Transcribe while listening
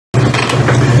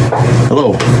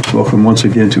Welcome once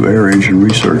again to Air Engine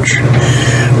Research,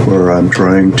 where I'm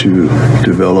trying to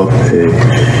develop a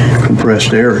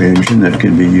compressed air engine that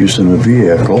can be used in a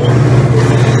vehicle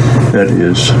that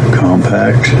is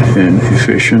compact and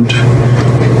efficient.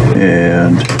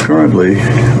 And currently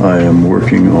I am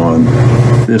working on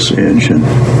this engine.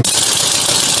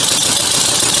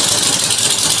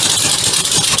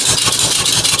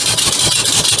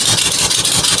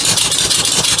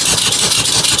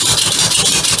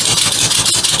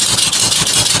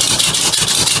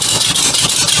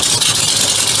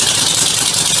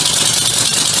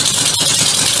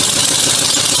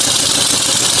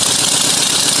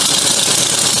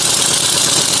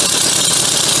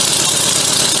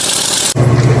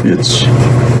 It's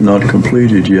not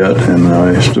completed yet, and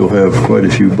I still have quite a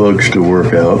few bugs to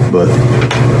work out, but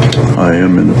I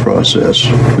am in the process.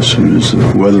 As soon as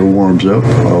the weather warms up,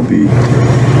 I'll be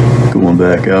going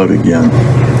back out again.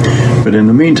 But in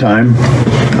the meantime,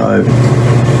 I've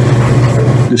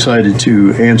decided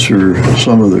to answer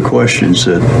some of the questions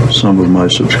that some of my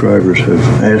subscribers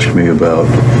have asked me about.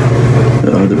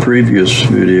 The previous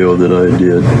video that I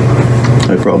did,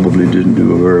 I probably didn't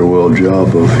do a very well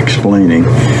job of explaining,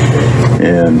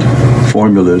 and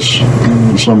formulas,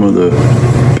 some of the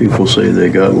people say they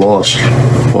got lost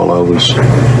while I was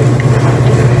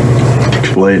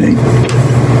explaining.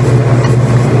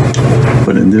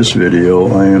 But in this video,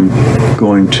 I am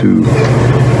going to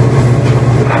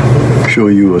show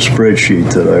you a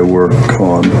spreadsheet that I work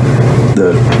on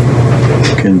that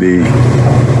can be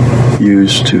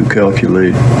used to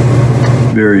calculate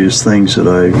various things that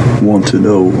I want to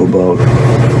know about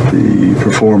the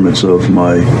performance of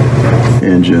my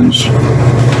engines.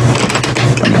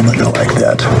 I'm going to go like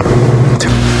that.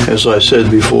 As I said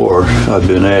before, I've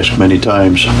been asked many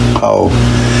times how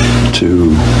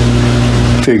to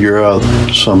figure out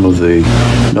some of the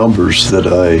numbers that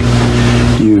I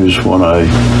use when I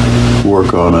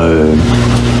work on a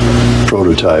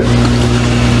prototype.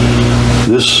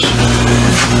 This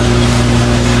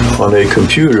on a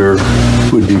computer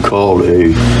would be called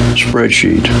a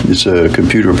spreadsheet. It's a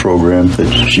computer program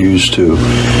that's used to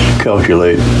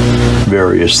calculate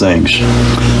various things.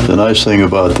 The nice thing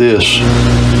about this,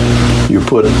 you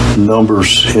put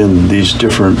numbers in these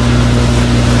different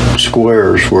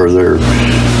squares where there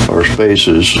are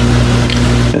spaces,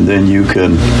 and then you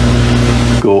can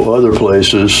go other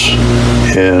places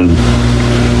and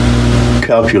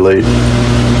calculate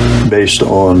based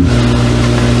on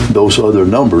those other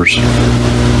numbers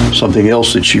something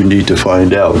else that you need to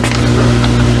find out.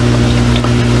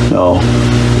 Now,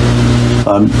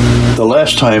 the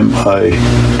last time I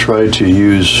tried to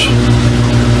use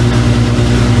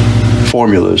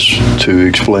formulas to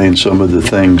explain some of the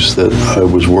things that I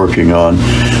was working on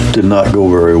did not go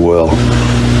very well.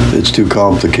 It's too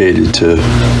complicated to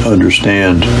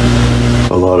understand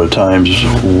a lot of times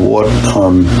what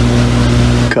I'm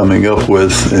coming up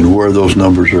with and where those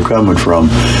numbers are coming from.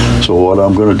 So what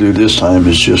I'm going to do this time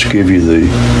is just give you the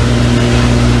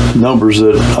numbers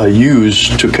that I use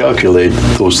to calculate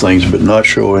those things, but not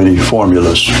show any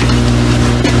formulas.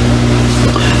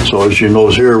 So as you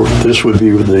notice here, this would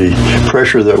be the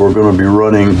pressure that we're going to be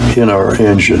running in our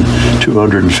engine,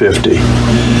 250.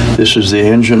 This is the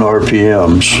engine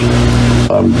RPMs.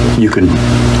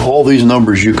 All these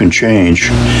numbers you can change,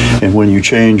 and when you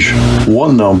change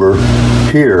one number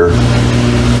here,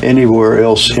 anywhere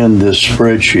else in this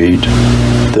spreadsheet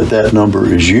that number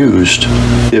is used,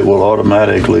 it will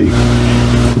automatically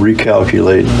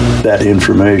recalculate that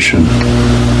information.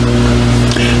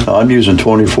 Now, I'm using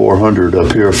 2400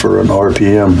 up here for an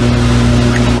RPM,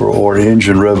 or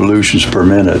engine revolutions per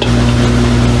minute.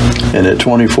 And at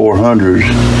 2400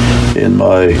 in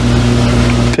my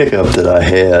pickup that I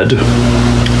had,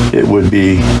 it would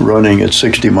be running at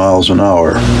 60 miles an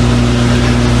hour.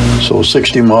 So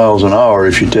 60 miles an hour,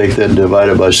 if you take that and divide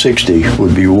it by 60,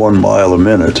 would be 1 mile a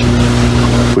minute,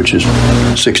 which is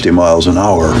 60 miles an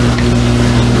hour.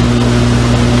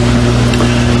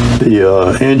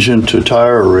 The engine to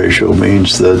tire ratio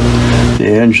means that the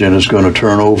engine is going to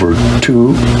turn over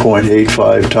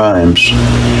 2.85 times,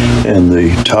 and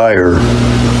the tire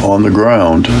on the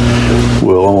ground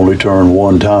will only turn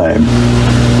 1 time.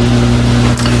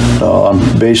 I'm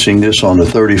basing this on a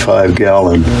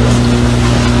 35-gallon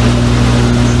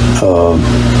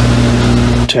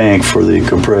tank for the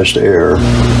compressed air,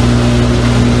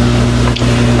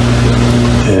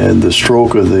 and the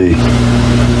stroke of the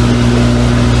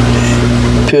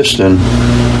piston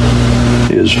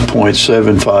is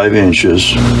 0.75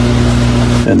 inches,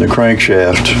 and the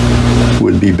crankshaft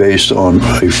would be based on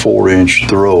a 4-inch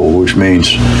throw, which means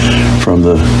from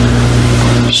the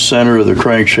center of the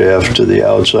crankshaft to the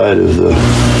outside of the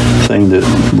thing that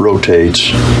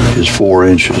rotates is 4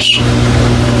 inches.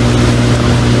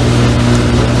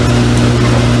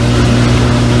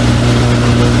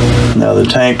 Now the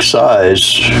tank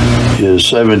size is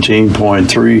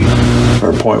 17.3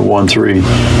 or 0.13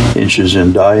 inches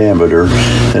in diameter,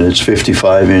 and it's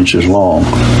 55 inches long.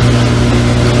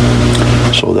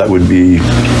 So that would be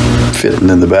fitting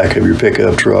in the back of your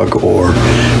pickup truck or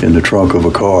in the trunk of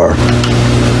a car.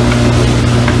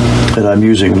 And I'm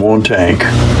using one tank,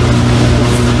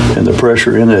 and the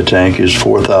pressure in that tank is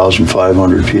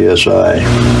 4,500 psi.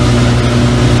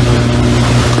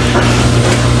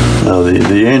 Now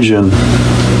the engine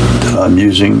that I'm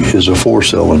using is a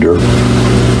 4-cylinder,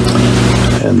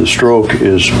 and the stroke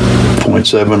is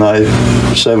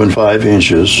 0.75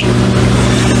 inches,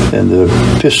 and the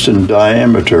piston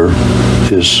diameter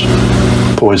is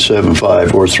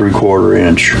 0.75 or 3/4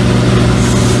 inch.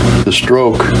 The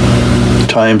stroke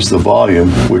times the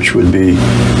volume, which would be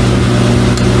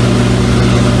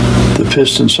the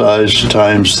piston size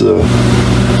times the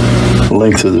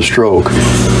length of the stroke,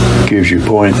 gives you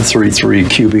 0.33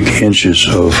 cubic inches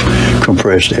of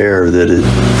compressed air that it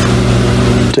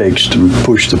takes to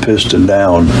push the piston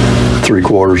down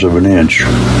 3/4 of an inch.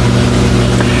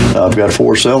 Now I've got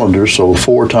 4 cylinders, so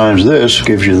 4 times this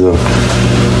gives you the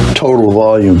total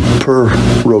volume per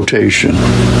rotation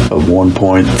of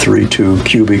 1.32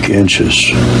 cubic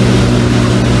inches.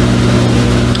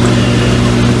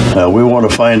 Now we want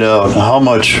to find out how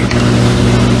much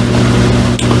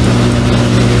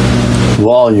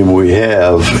volume we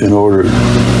have in order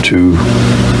to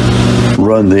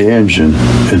run the engine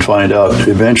and find out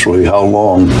eventually how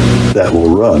long that will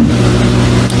run.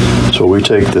 So we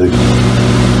take the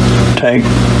tank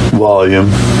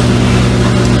volume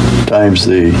times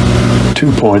the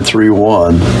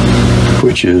 2.31,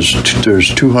 which is,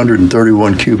 there's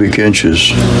 231 cubic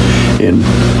inches in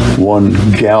 1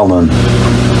 gallon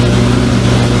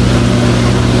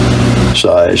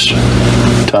size,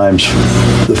 times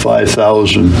the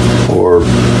 5,000, or,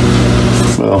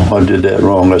 well, I did that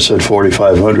wrong. I said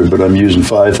 4,500, but I'm using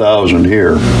 5,000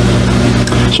 here.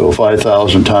 So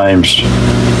 5,000 times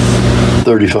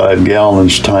 35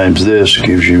 gallons times this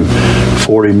gives you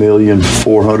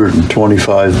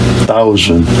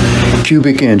 40,425,000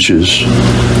 cubic inches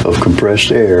of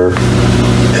compressed air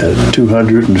at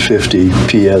 250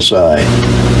 psi.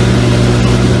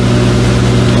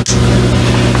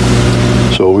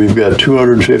 So we've got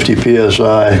 250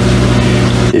 psi.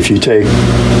 If you take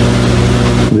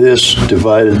this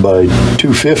divided by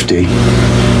 250,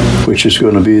 which is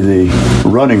going to be the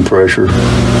running pressure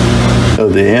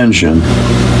of the engine,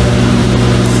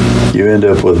 you end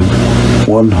up with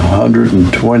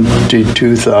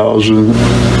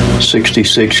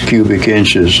 122,066 cubic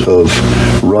inches of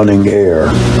running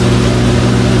air.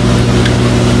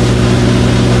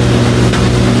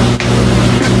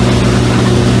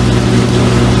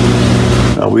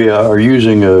 Now we are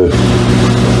using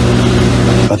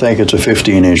I think it's a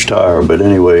 15-inch tire, but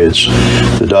anyway, it's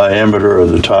the diameter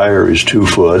of the tire is 2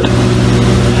 foot,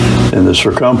 and the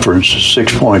circumference is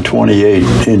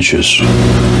 6.28 inches.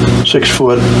 6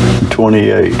 foot and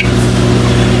 28.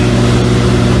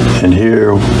 And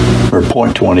here, or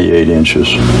 0.28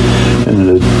 inches. And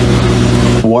the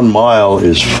 1 mile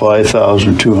is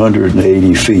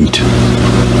 5,280 feet.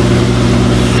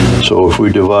 So if we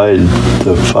divide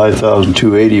the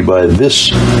 5,280 by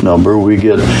this number, we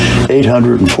get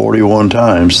 841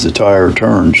 times the tire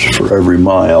turns for every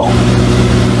mile.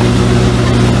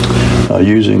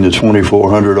 Using the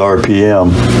 2,400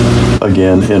 RPM,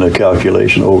 again in a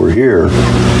calculation over here,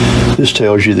 this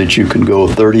tells you that you can go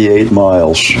 38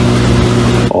 miles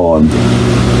on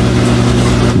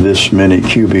this many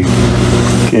cubic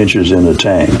inches in a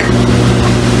tank.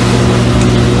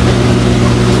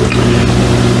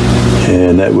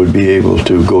 And that would be able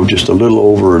to go just a little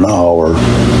over an hour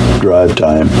drive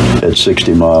time at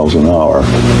 60 miles an hour.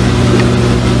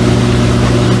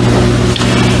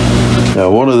 Now,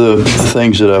 one of the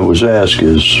things that I was asked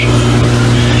is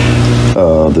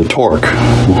the torque.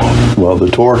 Well, the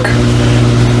torque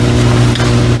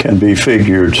can be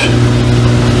figured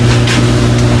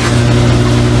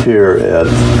here at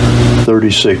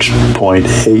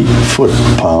 36.8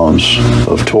 foot-pounds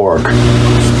of torque.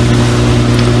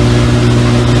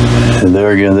 And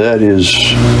there again, that is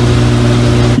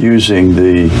using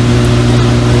the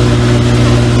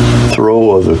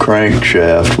throw of the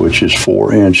crankshaft, which is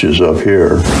 4 inches up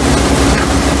here,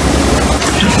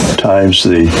 times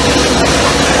the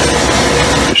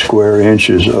square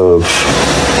inches of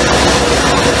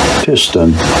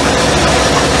piston,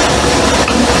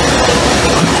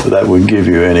 that would give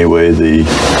you anyway the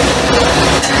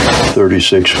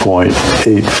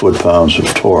 36.8 foot-pounds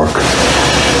of torque.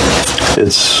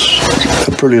 It's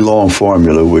a pretty long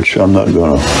formula, which I'm not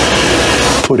going to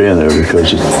put in there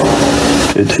because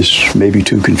it is maybe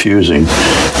too confusing.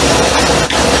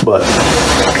 But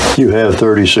you have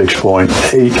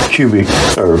 36.8 cubic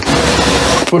or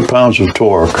foot-pounds of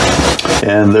torque,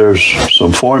 and there's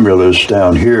some formulas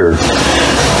down here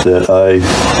that I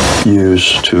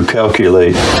use to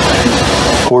calculate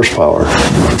horsepower.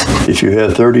 If you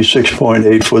have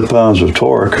 36.8 foot-pounds of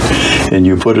torque and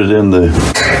you put it in the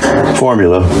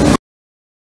formula,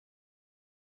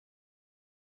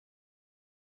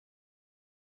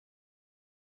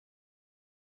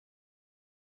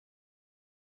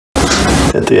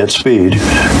 at that speed,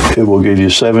 it will give you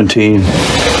 17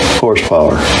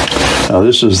 horsepower. Now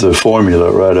this is the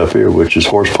formula right up here, which is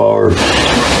horsepower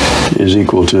is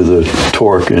equal to the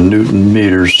torque in Newton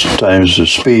meters times the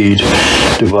speed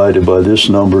divided by this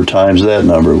number times that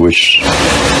number, which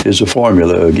is a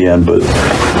formula again. But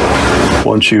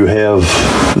once you have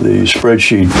the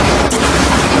spreadsheet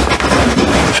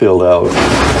filled out,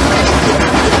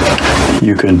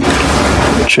 you can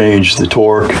change the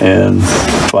torque and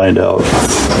find out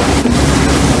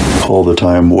all the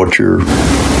time what your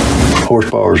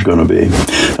horsepower is going to be.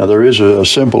 Now there is a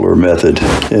simpler method,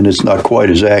 and it's not quite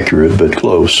as accurate, but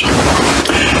close.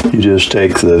 You just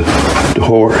take the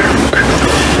torque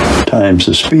times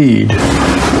the speed,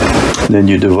 and then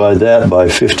you divide that by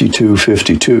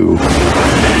 5252.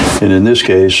 And in this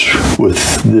case,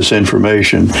 with this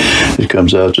information, it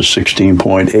comes out to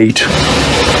 16.8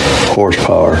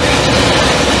 horsepower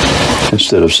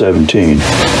instead of 17.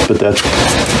 But that's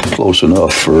close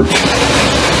enough for,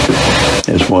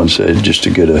 as one said, just to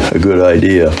get a good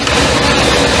idea.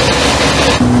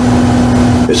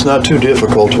 It's not too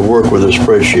difficult to work with a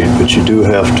spreadsheet, but you do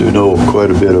have to know quite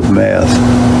a bit of math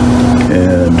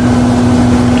in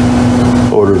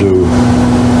order to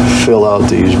fill out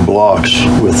these blocks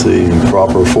with the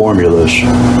proper formulas.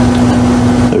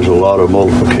 There's a lot of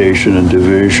multiplication and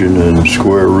division and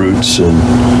square roots and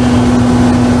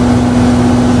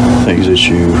things that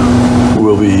you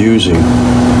will be using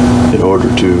in order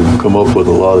to come up with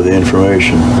a lot of the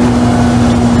information.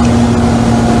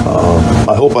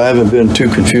 I hope I haven't been too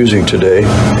confusing today,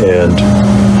 and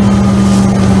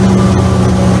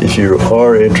if you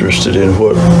are interested in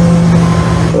what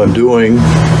I'm doing,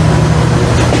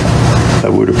 I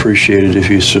would appreciate it if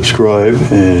you subscribe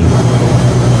and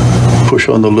push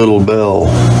on the little bell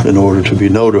in order to be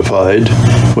notified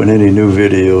when any new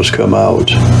videos come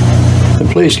out. And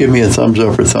please give me a thumbs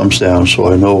up or thumbs down so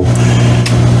I know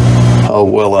how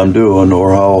well I'm doing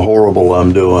or how horrible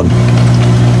I'm doing.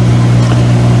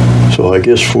 So I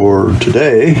guess for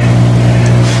today,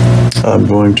 I'm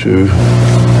going to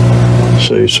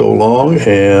say so long,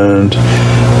 and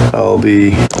I'll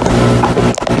be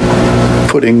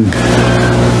putting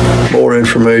more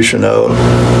information out.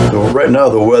 Right now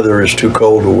the weather is too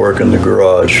cold to work in the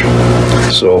garage,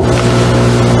 so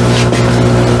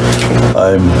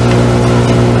I'm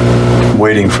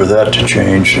waiting for that to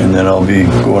change, and then I'll be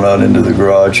going out into the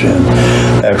garage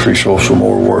and actually show some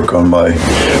more work on my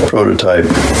prototype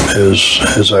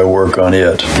as I work on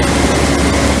it.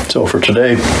 So for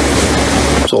today,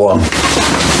 so long.